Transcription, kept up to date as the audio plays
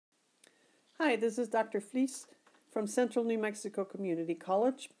Hi, this is Dr. Fleece from Central New Mexico Community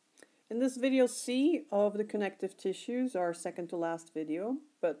College. In this video C of the connective tissues, our second to last video,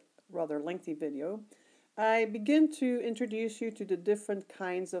 but rather lengthy video, I begin to introduce you to the different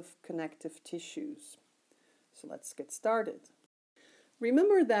kinds of connective tissues. So let's get started.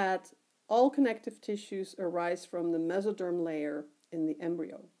 Remember that all connective tissues arise from the mesoderm layer in the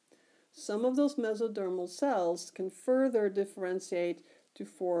embryo. Some of those mesodermal cells can further differentiate to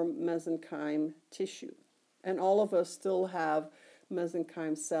form mesenchyme tissue. And all of us still have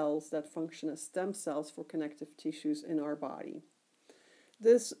mesenchyme cells that function as stem cells for connective tissues in our body.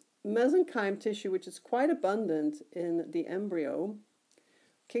 This mesenchyme tissue, which is quite abundant in the embryo,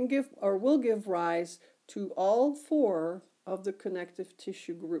 can give or will give rise to all four of the connective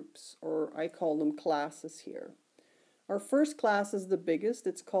tissue groups, or I call them classes here. Our first class is the biggest.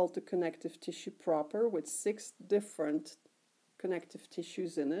 It's called the connective tissue proper, with 6 different connective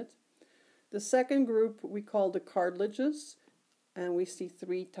tissues in it. The second group we call the cartilages, and we see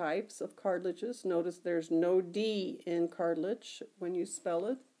 3 types of cartilages. Notice there's no D in cartilage when you spell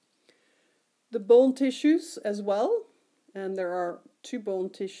it. The bone tissues as well, and there are 2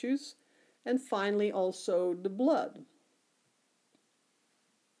 bone tissues. And finally also the blood.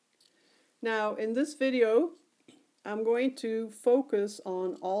 Now in this video I'm going to focus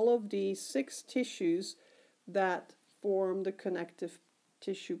on all of the 6 tissues that form the connective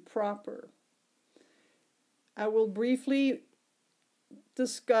tissue proper. I will briefly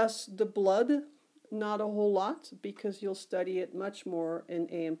discuss the blood, not a whole lot, because you'll study it much more in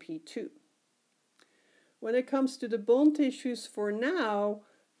AMP2. When it comes to the bone tissues for now,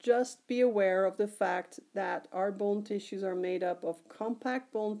 just be aware of the fact that our bone tissues are made up of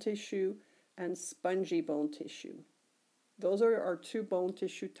compact bone tissue and spongy bone tissue. Those are our 2 bone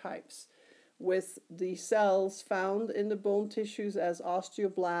tissue types, with the cells found in the bone tissues as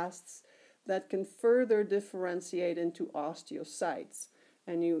osteoblasts that can further differentiate into osteocytes.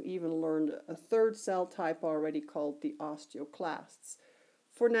 And you even learned a 3rd cell type already called the osteoclasts.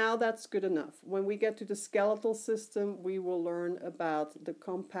 For now, that's good enough. When we get to the skeletal system, we will learn about the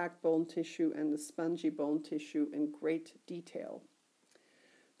compact bone tissue and the spongy bone tissue in great detail.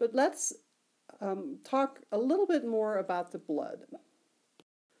 But let's talk a little bit more about the blood.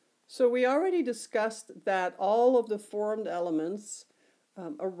 So we already discussed that all of the formed elements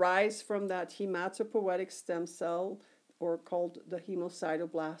arise from that hematopoietic stem cell, or called the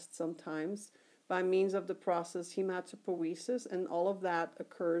hemocytoblast sometimes, by means of the process hematopoiesis, and all of that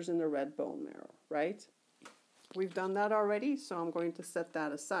occurs in the red bone marrow, right? We've done that already, so I'm going to set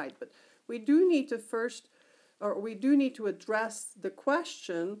that aside. But we do need to address the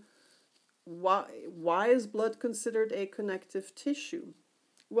question, why is blood considered a connective tissue?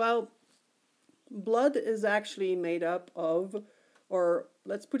 Well, blood is actually made up of, or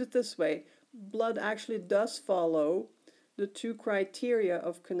let's put it this way, blood actually does follow the 2 criteria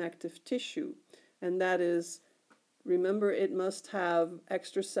of connective tissue. And that is, remember, it must have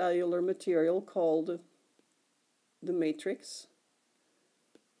extracellular material called the matrix,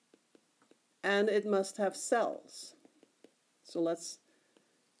 and it must have cells. So let's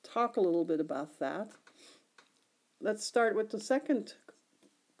talk a little bit about that. Let's start with the second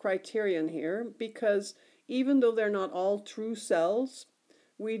criterion here, because even though they're not all true cells,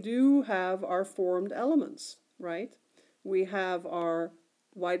 we do have our formed elements, right? We have our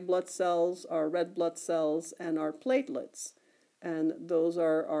white blood cells, our red blood cells, and our platelets, and those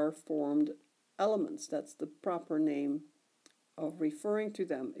are our formed elements. That's the proper name of referring to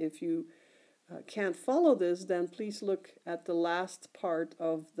them. If you can't follow this, then please look at the last part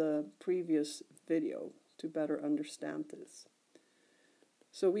of the previous video to better understand this.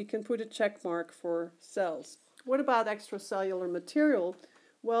 So we can put a check mark for cells. What about extracellular material?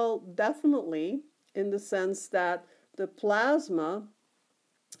 Well, definitely, in the sense that the plasma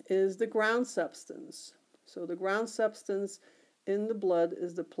is the ground substance. So the ground substance in the blood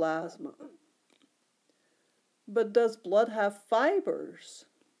is the plasma. But does blood have fibers?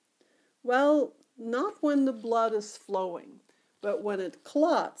 Well, not when the blood is flowing, but when it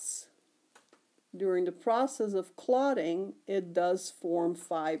clots. During the process of clotting, it does form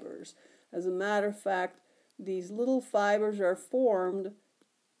fibers. As a matter of fact, these little fibers are formed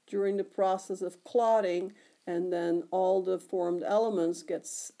during the process of clotting, and then all the formed elements get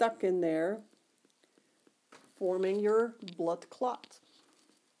stuck in there, forming your blood clot.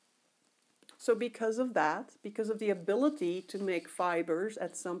 So because of that, because of the ability to make fibers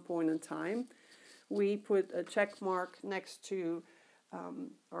at some point in time, we put a check mark next to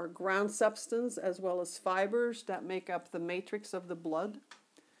our ground substance as well as fibers that make up the matrix of the blood,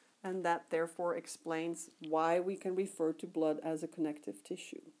 and that therefore explains why we can refer to blood as a connective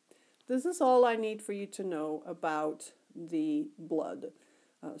tissue. This is all I need for you to know about the blood.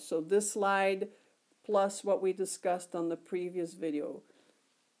 So this slide plus what we discussed on the previous video.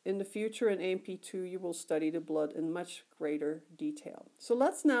 In the future in AP2 you will study the blood in much greater detail. So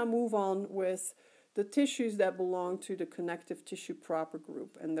let's now move on with the tissues that belong to the connective tissue proper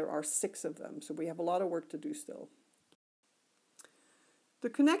group, and there are 6 of them, so we have a lot of work to do still. The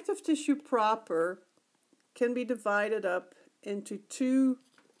connective tissue proper can be divided up into 2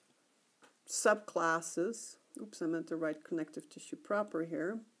 subclasses. Oops, I meant to write connective tissue proper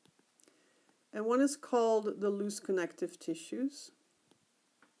here. And one is called the loose connective tissues.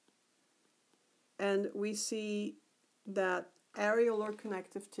 And we see that areolar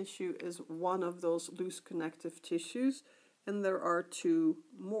connective tissue is one of those loose connective tissues, and there are 2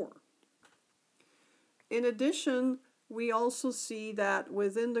 more. In addition, we also see that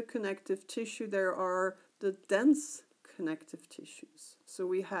within the connective tissue there are the dense connective tissues. So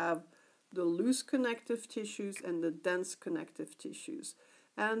we have the loose connective tissues and the dense connective tissues.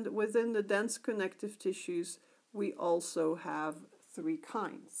 And within the dense connective tissues, we also have 3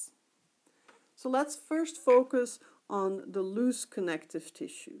 kinds. So let's first focus on the loose connective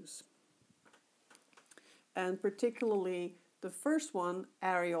tissues, and particularly the first one,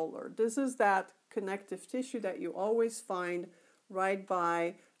 areolar. This is that connective tissue that you always find right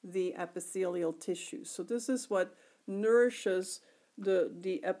by the epithelial tissues. So this is what nourishes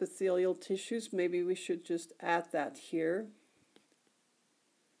the epithelial tissues. Maybe we should just add that here.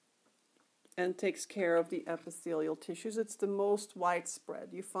 And takes care of the epithelial tissues. It's the most widespread.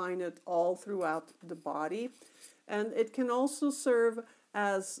 You find it all throughout the body. And it can also serve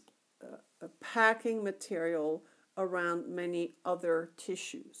as a packing material around many other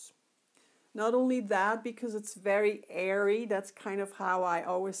tissues. Not only that, because it's very airy, that's kind of how I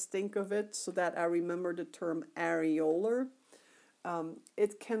always think of it, so that I remember the term areolar.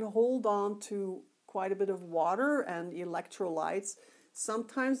 It can hold on to quite a bit of water and electrolytes.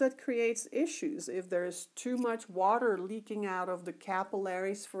 Sometimes that creates issues. If there's too much water leaking out of the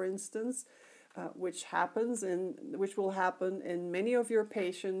capillaries, for instance, which will happen in many of your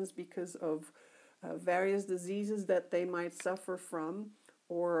patients because of various diseases that they might suffer from,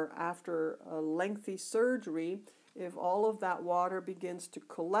 or after a lengthy surgery, if all of that water begins to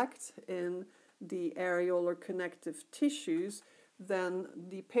collect in the areolar connective tissues, then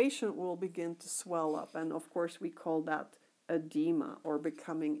the patient will begin to swell up. And of course, we call that edema, or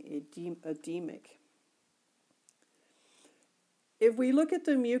becoming edemic. If we look at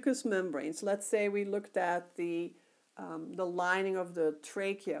the mucous membranes, let's say we looked at the lining of the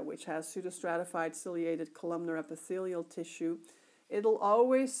trachea, which has pseudostratified ciliated columnar epithelial tissue, it'll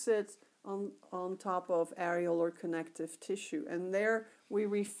always sit on top of areolar connective tissue. And there we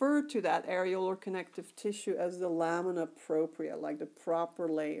refer to that areolar connective tissue as the lamina propria, like the proper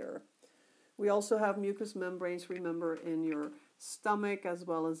layer. We also have mucous membranes, remember, in your stomach as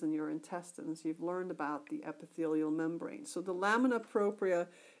well as in your intestines. You've learned about the epithelial membrane. So the lamina propria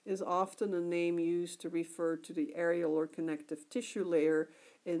is often a name used to refer to the areolar connective tissue layer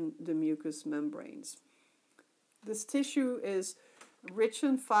in the mucous membranes. This tissue is rich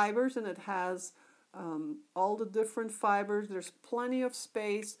in fibers, and it has all the different fibers. There's plenty of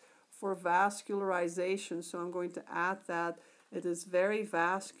space for vascularization, so I'm going to add that. It is very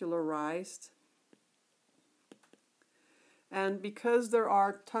vascularized. And because there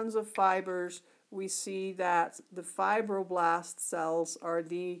are tons of fibers, we see that the fibroblast cells are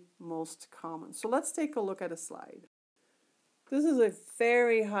the most common. So let's take a look at a slide. This is a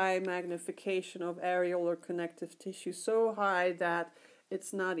very high magnification of areolar connective tissue, so high that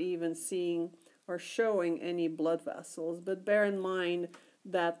it's not even seeing or showing any blood vessels. But bear in mind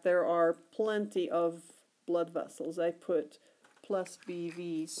that there are plenty of blood vessels. I put plus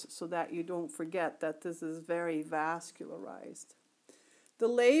BVs so that you don't forget that this is very vascularized. The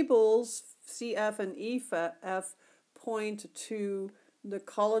labels CF and EF point to the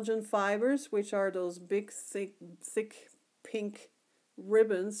collagen fibers, which are those big, thick pink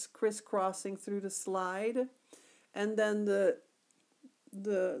ribbons crisscrossing through the slide. And then the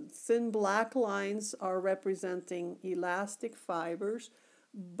thin black lines are representing elastic fibers,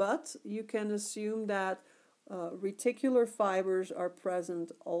 but you can assume that reticular fibers are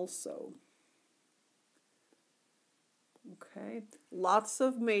present also. Okay, lots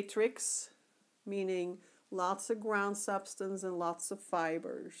of matrix, meaning lots of ground substance and lots of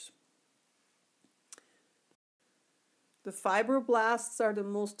fibers. The fibroblasts are the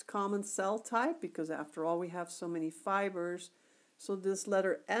most common cell type because after all we have so many fibers. So this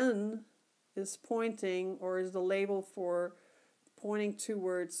letter N is pointing, or is the label for pointing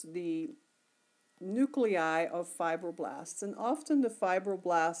towards the nuclei of fibroblasts, and often the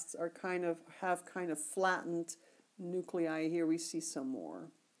fibroblasts are have kind of flattened nuclei. Here we see some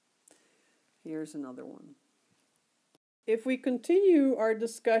more. Here's another one. If we continue our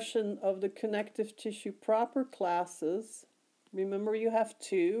discussion of the connective tissue proper classes, remember you have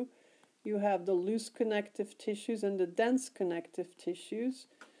two. You have the loose connective tissues and the dense connective tissues.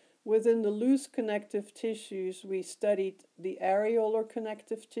 Within the loose connective tissues, we studied the areolar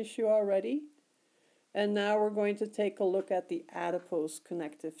connective tissue already. And now we're going to take a look at the adipose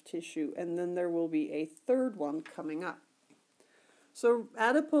connective tissue, and then there will be a third one coming up. So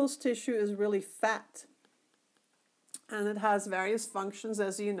adipose tissue is really fat, and it has various functions,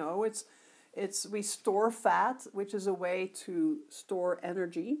 as you know. We store fat, which is a way to store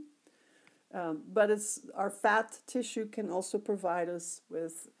energy, but our fat tissue can also provide us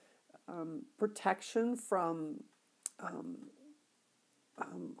with protection from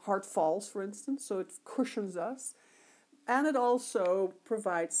heart falls, for instance, so it cushions us, and it also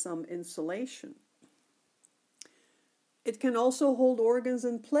provides some insulation. It can also hold organs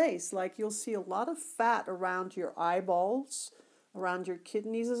in place, like you'll see a lot of fat around your eyeballs, around your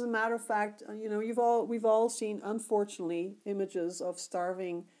kidneys. As a matter of fact, you know, we've all seen, unfortunately, images of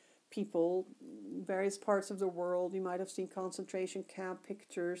starving people in various parts of the world. You might have seen concentration camp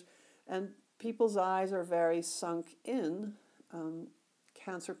pictures, and people's eyes are very sunk in.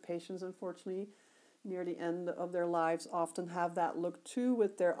 Cancer patients, unfortunately, near the end of their lives often have that look too,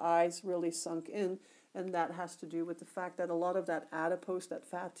 with their eyes really sunk in, and that has to do with the fact that a lot of that adipose, that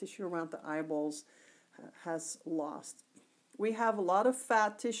fat tissue around the eyeballs, has lost. We have a lot of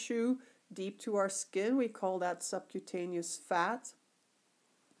fat tissue deep to our skin. We call that subcutaneous fat.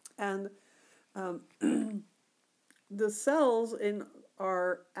 And the cells in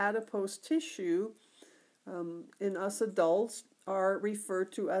our adipose tissue, in us adults, are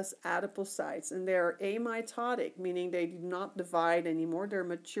referred to as adipocytes, and they're amitotic, meaning they do not divide anymore. They're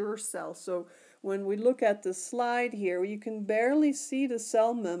mature cells. So when we look at the slide here, you can barely see the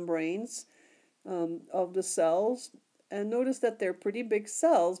cell membranes of the cells, and notice that they're pretty big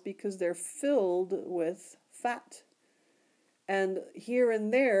cells because they're filled with fat. And here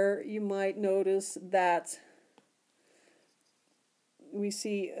and there you might notice that we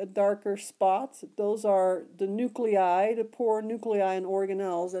see a darker spot. Those are the nuclei, the poor nuclei and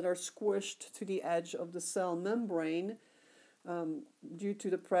organelles that are squished to the edge of the cell membrane due to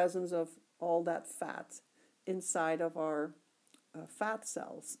the presence of all that fat inside of our fat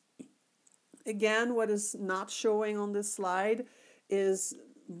cells. Again, what is not showing on this slide is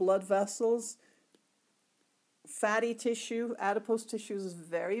blood vessels. Fatty tissue, adipose tissue, is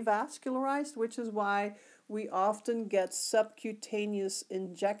very vascularized, which is why we often get subcutaneous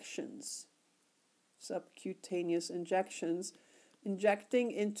injections.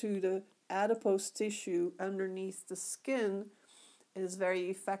 Injecting into the adipose tissue underneath the skin is very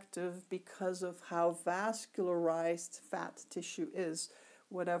effective because of how vascularized fat tissue is.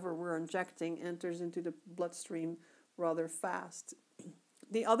 Whatever we're injecting enters into the bloodstream rather fast.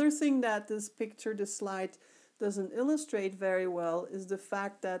 The other thing that this slide doesn't illustrate very well is the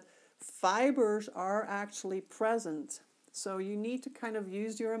fact that fibers are actually present. So you need to kind of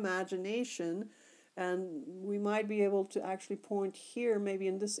use your imagination, and we might be able to actually point here, maybe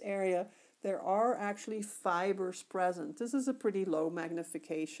in this area, there are actually fibers present. This is a pretty low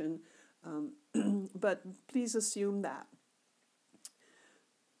magnification, but please assume that.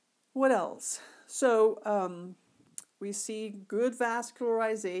 What else? So we see good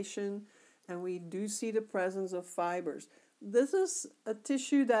vascularization, and we do see the presence of fibers. This is a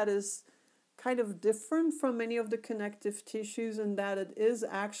tissue that is kind of different from many of the connective tissues in that it is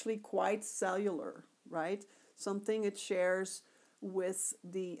actually quite cellular, right? Something it shares with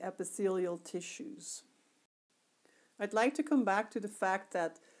the epithelial tissues. I'd like to come back to the fact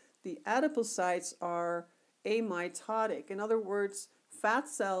that the adipocytes are amitotic. In other words, fat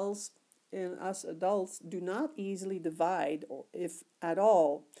cells in us adults do not easily divide, or if at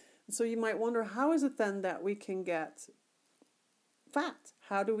all. So you might wonder, how is it then that we can get fat?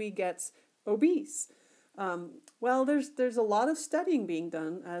 How do we get obese? Well, there's a lot of studying being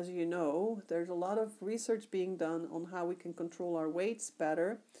done, as you know. There's a lot of research being done on how we can control our weights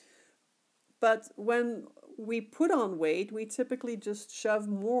better. But when we put on weight, we typically just shove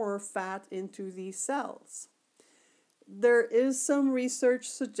more fat into these cells. There is some research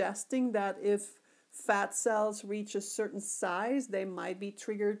suggesting that if fat cells reach a certain size, they might be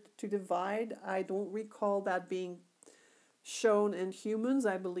triggered to divide. I don't recall that being shown in humans.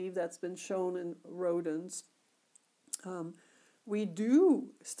 I believe that's been shown in rodents. We do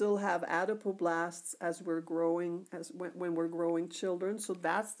still have adipoblasts as we're growing, when we're growing children. So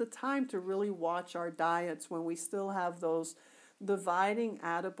that's the time to really watch our diets, when we still have those dividing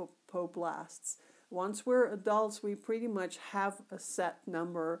adipoblasts. Once we're adults, we pretty much have a set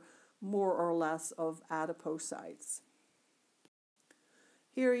number, more or less, of adipocytes.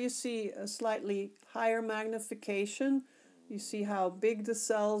 Here you see a slightly higher magnification. You see how big the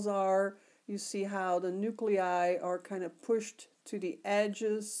cells are. You see how the nuclei are kind of pushed to the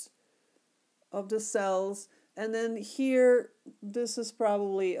edges of the cells. And then here, this is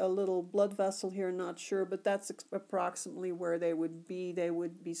probably a little blood vessel here, not sure, but that's approximately where they would be. They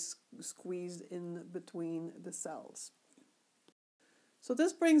would be squeezed in between the cells. So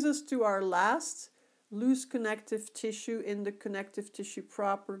this brings us to our last loose connective tissue in the connective tissue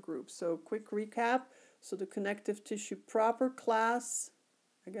proper group. So quick recap. So the connective tissue proper class,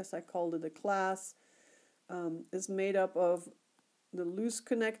 I guess I called it a class, is made up of the loose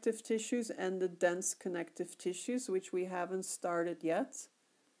connective tissues and the dense connective tissues, which we haven't started yet.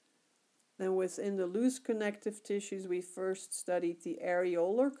 And within the loose connective tissues, we first studied the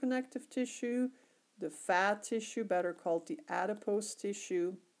areolar connective tissue, the fat tissue, better called the adipose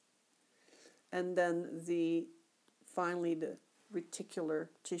tissue, and then finally the reticular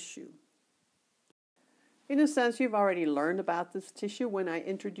tissue. In a sense, you've already learned about this tissue when I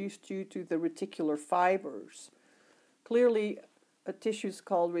introduced you to the reticular fibers. Clearly, a tissue is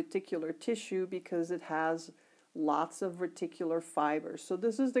called reticular tissue because it has lots of reticular fibers. So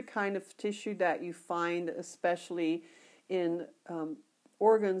this is the kind of tissue that you find especially in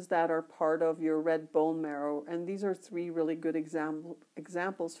organs that are part of your red bone marrow. And these are three really good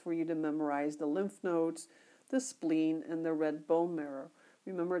examples for you to memorize: the lymph nodes, the spleen, and the red bone marrow.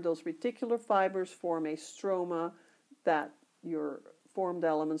 Remember, those reticular fibers form a stroma that your formed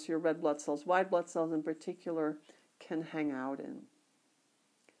elements, your red blood cells, white blood cells in particular, can hang out in.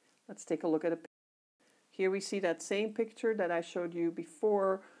 Let's take a look at a picture. Here we see that same picture that I showed you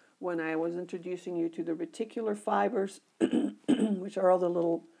before when I was introducing you to the reticular fibers, which are all the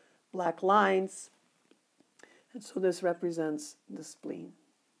little black lines. And so this represents the spleen.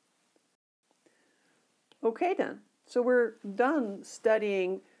 Okay then, so we're done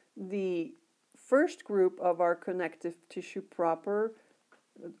studying the first group of our connective tissue proper,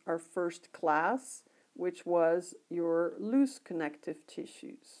 our first class, which was your loose connective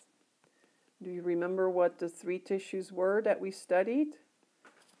tissues. Do you remember what the three tissues were that we studied?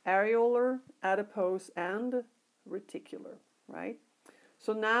 Areolar, adipose, and reticular, right?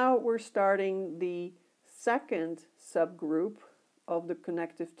 So now we're starting the second subgroup of the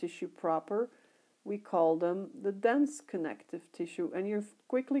connective tissue proper. We call them the dense connective tissue, and you're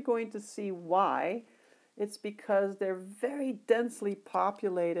quickly going to see why. It's because they're very densely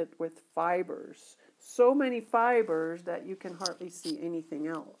populated with fibers. So many fibers that you can hardly see anything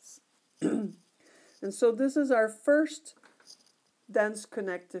else. And so this is our first dense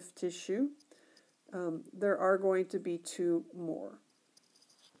connective tissue. There are going to be two more.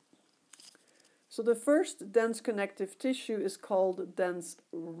 So the first dense connective tissue is called dense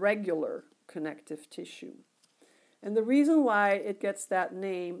regular connective tissue. And the reason why it gets that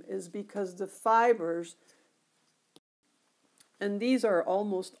name is because the fibers, and these are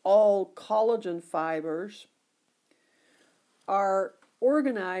almost all collagen fibers, are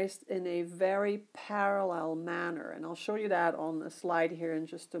organized in a very parallel manner. And I'll show you that on the slide here in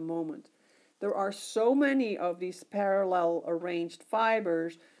just a moment. There are so many of these parallel arranged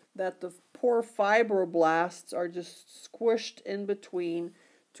fibers that the poor fibroblasts are just squished in between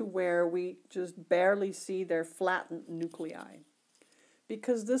to where we just barely see their flattened nuclei.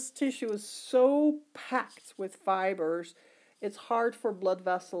 Because this tissue is so packed with fibers, it's hard for blood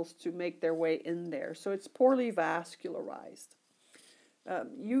vessels to make their way in there. So it's poorly vascularized.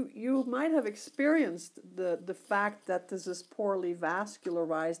 You might have experienced the fact that this is poorly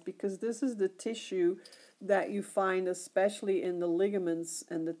vascularized because this is the tissue that you find especially in the ligaments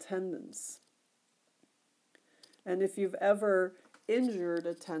and the tendons. And if you've ever injured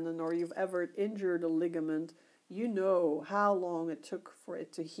a tendon or you've ever injured a ligament, you know how long it took for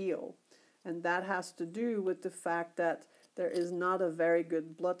it to heal. And that has to do with the fact that there is not a very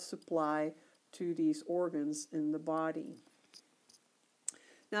good blood supply to these organs in the body.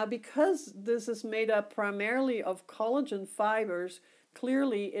 Now, because this is made up primarily of collagen fibers,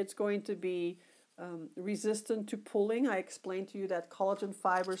 clearly it's going to be resistant to pulling. I explained to you that collagen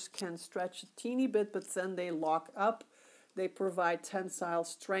fibers can stretch a teeny bit, but then they lock up. They provide tensile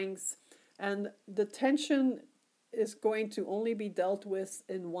strength, and the tension is going to only be dealt with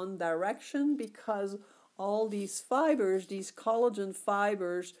in one direction because all these fibers, these collagen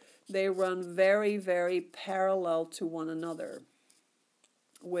fibers, they run very, very parallel to one another.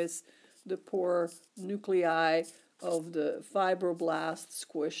 with the poor nuclei of the fibroblasts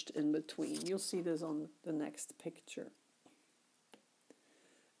squished in between. You'll see this on the next picture.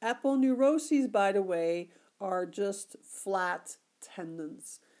 Aponeuroses, by the way, are just flat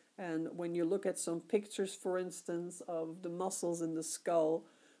tendons. And when you look at some pictures, for instance, of the muscles in the skull,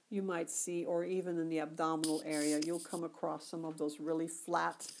 you might see, or even in the abdominal area, you'll come across some of those really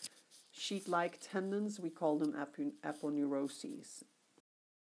flat sheet-like tendons. We call them aponeuroses.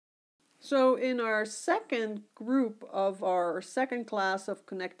 So in our second group of our second class of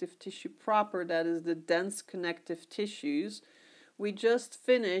connective tissue proper, that is the dense connective tissues, we just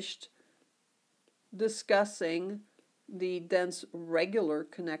finished discussing the dense regular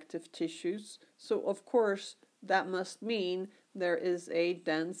connective tissues. So of course that must mean there is a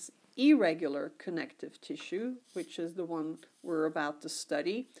dense irregular connective tissue, which is the one we're about to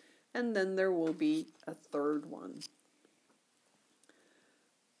study, and then there will be a third one.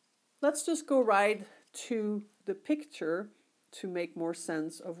 Let's just go right to the picture to make more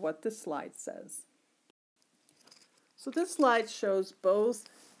sense of what this slide says. So this slide shows both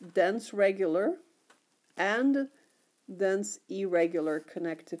dense regular and dense irregular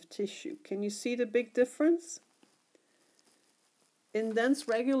connective tissue. Can you see the big difference? In dense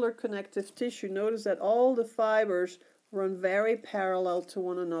regular connective tissue, notice that all the fibers run very parallel to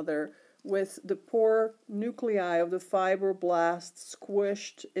one another, with the poor nuclei of the fibroblasts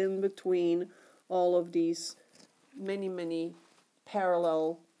squished in between all of these many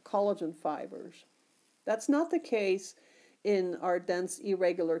parallel collagen fibers. That's not the case in our dense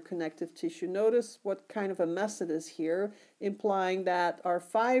irregular connective tissue. Notice what kind of a mess it is here, implying that our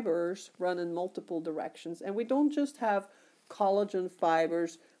fibers run in multiple directions. And we don't just have collagen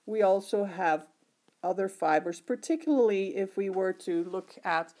fibers, we also have other fibers, particularly if we were to look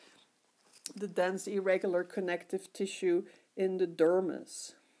at the dense irregular connective tissue in the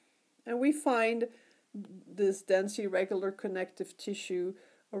dermis. And we find this dense irregular connective tissue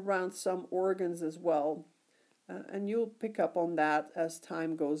around some organs as well. And you'll pick up on that as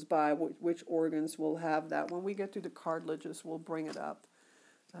time goes by, which organs will have that. When we get to the cartilages, we'll bring it up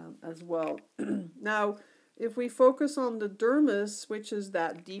as well. Now, if we focus on the dermis, which is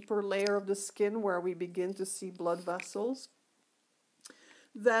that deeper layer of the skin where we begin to see blood vessels,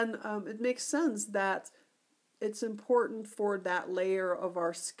 then it makes sense that it's important for that layer of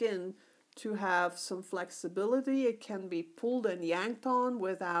our skin to have some flexibility. It can be pulled and yanked on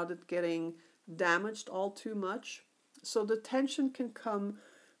without it getting damaged all too much. So the tension can come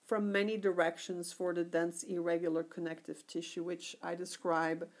from many directions for the dense irregular connective tissue, which I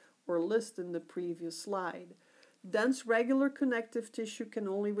describe or list in the previous slide. Dense regular connective tissue can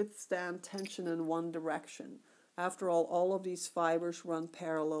only withstand tension in one direction. After all of these fibers run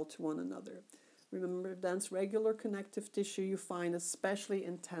parallel to one another. Remember, dense regular connective tissue you find especially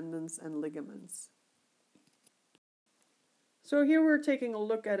in tendons and ligaments. So here we're taking a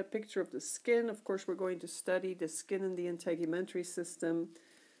look at a picture of the skin. Of course, we're going to study the skin in the integumentary system.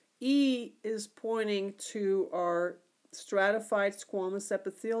 E is pointing to our stratified squamous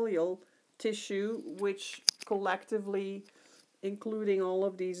epithelial tissue, which collectively, including all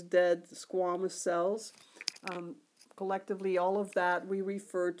of these dead squamous cells, collectively all of that we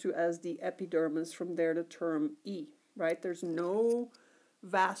refer to as the epidermis, from there the term E, right? There's no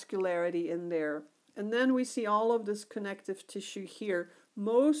vascularity in there. And then we see all of this connective tissue here.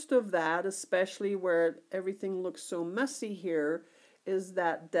 Most of that, especially where everything looks so messy here, is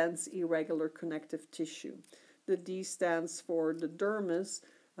that dense irregular connective tissue. The D stands for the dermis.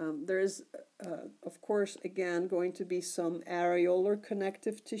 There is, of course, again, going to be some areolar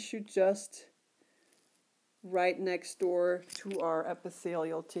connective tissue just right next door to our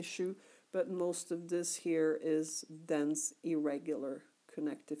epithelial tissue, but most of this here is dense irregular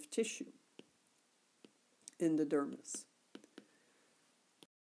connective tissue in the dermis.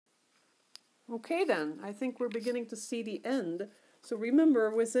 Okay then, I think we're beginning to see the end. So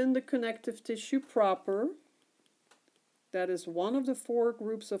remember, within the connective tissue proper, that is one of the 4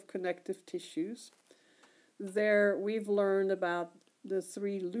 groups of connective tissues, there we've learned about the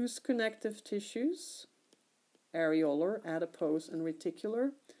 3 loose connective tissues, areolar, adipose, and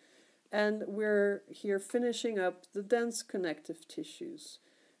reticular. And we're here finishing up the dense connective tissues.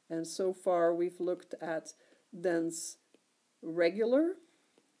 And so far we've looked at dense regular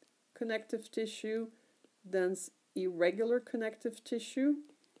connective tissue, dense irregular connective tissue,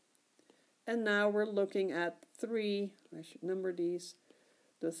 and now we're looking at 3, I should number these,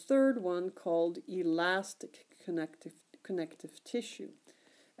 the third one called elastic connective tissue.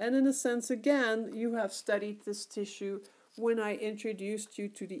 And in a sense, again, you have studied this tissue when I introduced you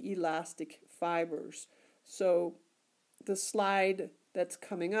to the elastic fibers. So the slide that's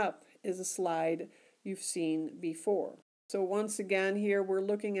coming up is a slide you've seen before. So once again here we're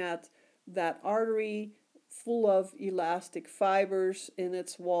looking at that artery full of elastic fibers in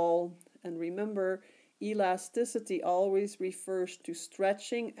its wall, and remember, elasticity always refers to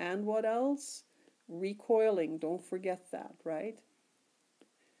stretching and what else? Recoiling. Don't forget that, right?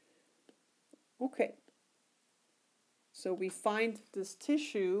 Okay. So we find this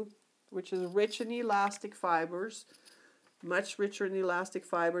tissue which is rich in elastic fibers, much richer in elastic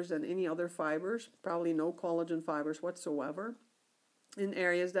fibers than any other fibers, probably no collagen fibers whatsoever, in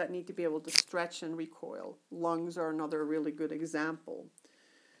areas that need to be able to stretch and recoil. Lungs are another really good example.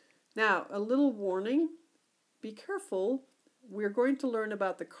 Now, a little warning, be careful. We're going to learn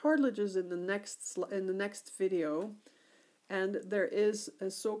about the cartilages in the next video, and there is a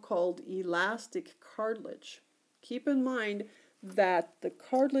so-called elastic cartilage. Keep in mind that the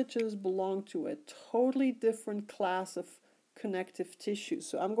cartilages belong to a totally different class of connective tissue.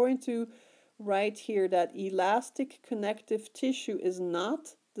 So I'm going to write here that elastic connective tissue is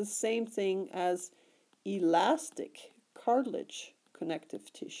not the same thing as elastic cartilage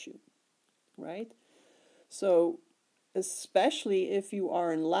connective tissue, right? So especially if you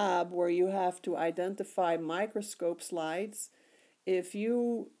are in lab where you have to identify microscope slides, if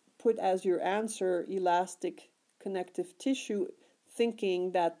you put as your answer elastic connective tissue,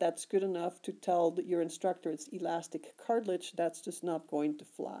 thinking that that's good enough to tell your instructor it's elastic cartilage, that's just not going to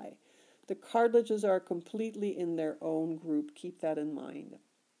fly. The cartilages are completely in their own group. Keep that in mind.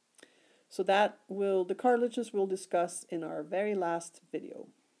 So the cartilages we'll discuss in our very last video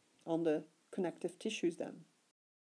on the connective tissues then.